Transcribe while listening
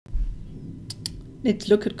let's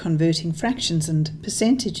look at converting fractions and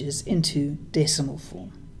percentages into decimal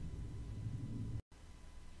form.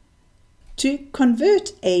 To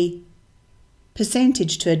convert a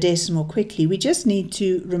percentage to a decimal quickly, we just need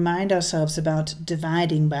to remind ourselves about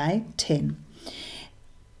dividing by 10.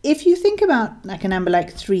 If you think about like a number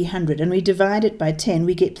like 300 and we divide it by 10,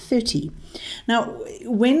 we get 30. Now,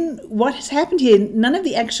 what has happened here, none of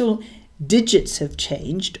the actual digits have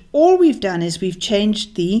changed. All we've done is we've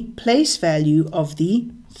changed the place value of the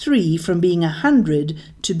 3 from being 100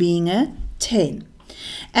 to being a 10.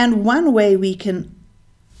 And one way we can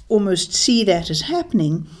almost see that as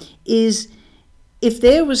happening is if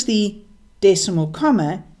there was the decimal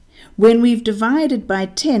comma, when we've divided by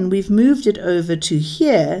 10, we've moved it over to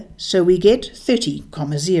here, so we get 30,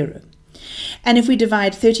 0. And if we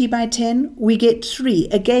divide 30 by 10, we get 3.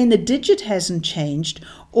 Again, the digit hasn't changed.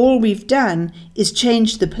 All we've done is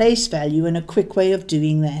change the place value, and a quick way of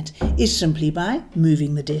doing that is simply by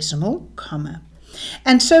moving the decimal comma.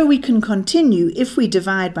 And so we can continue. If we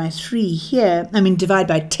divide by divide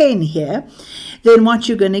by 10 here, then what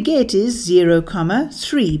you're going to get is 0,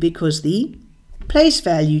 3, because the place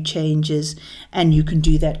value changes, and you can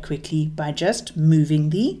do that quickly by just moving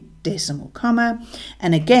the decimal comma.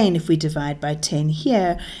 And again, if we divide by 10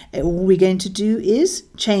 here, all we're going to do is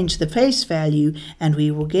change the place value, and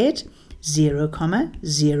we will get 0,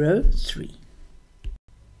 03.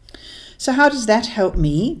 So how does that help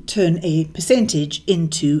me turn a percentage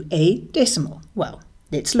into a decimal? Well,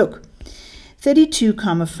 let's look.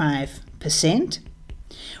 32,5%.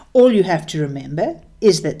 All you have to remember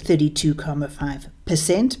is that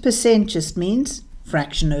 32,5%, percent just means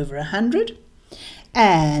fraction over 100.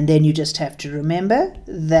 And then you just have to remember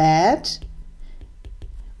that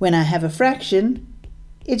when I have a fraction,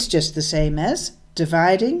 it's just the same as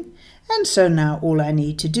dividing. And so now all I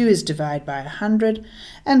need to do is divide by 100.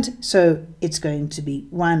 And so it's going to be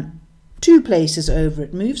 2 places over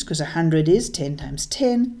it moves, because 100 is 10 times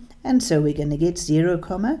 10. And so we're going to get 0,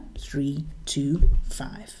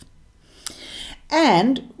 325.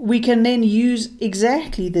 And we can then use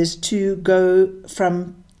exactly this to go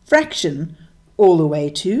from fraction all the way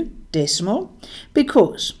to decimal,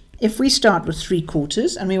 because if we start with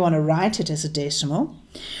 3/4 and we want to write it as a decimal,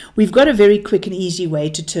 we've got a very quick and easy way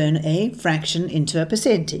to turn a fraction into a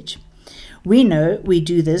percentage. We know we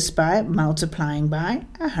do this by multiplying by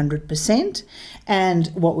 100%,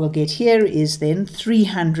 and what we'll get here is then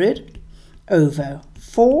 300 over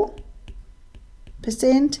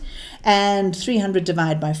 4%, and 300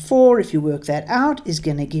 divided by 4, if you work that out, is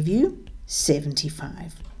going to give you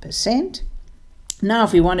 75%. Now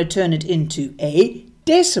if we want to turn it into a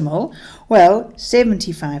decimal, well,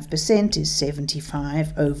 75% is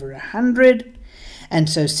 75 over 100, and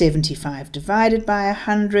so 75 divided by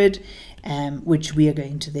 100, which we are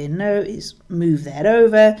going to then know is move that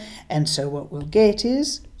over, and so what we'll get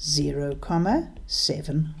is 0,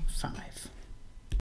 0,75.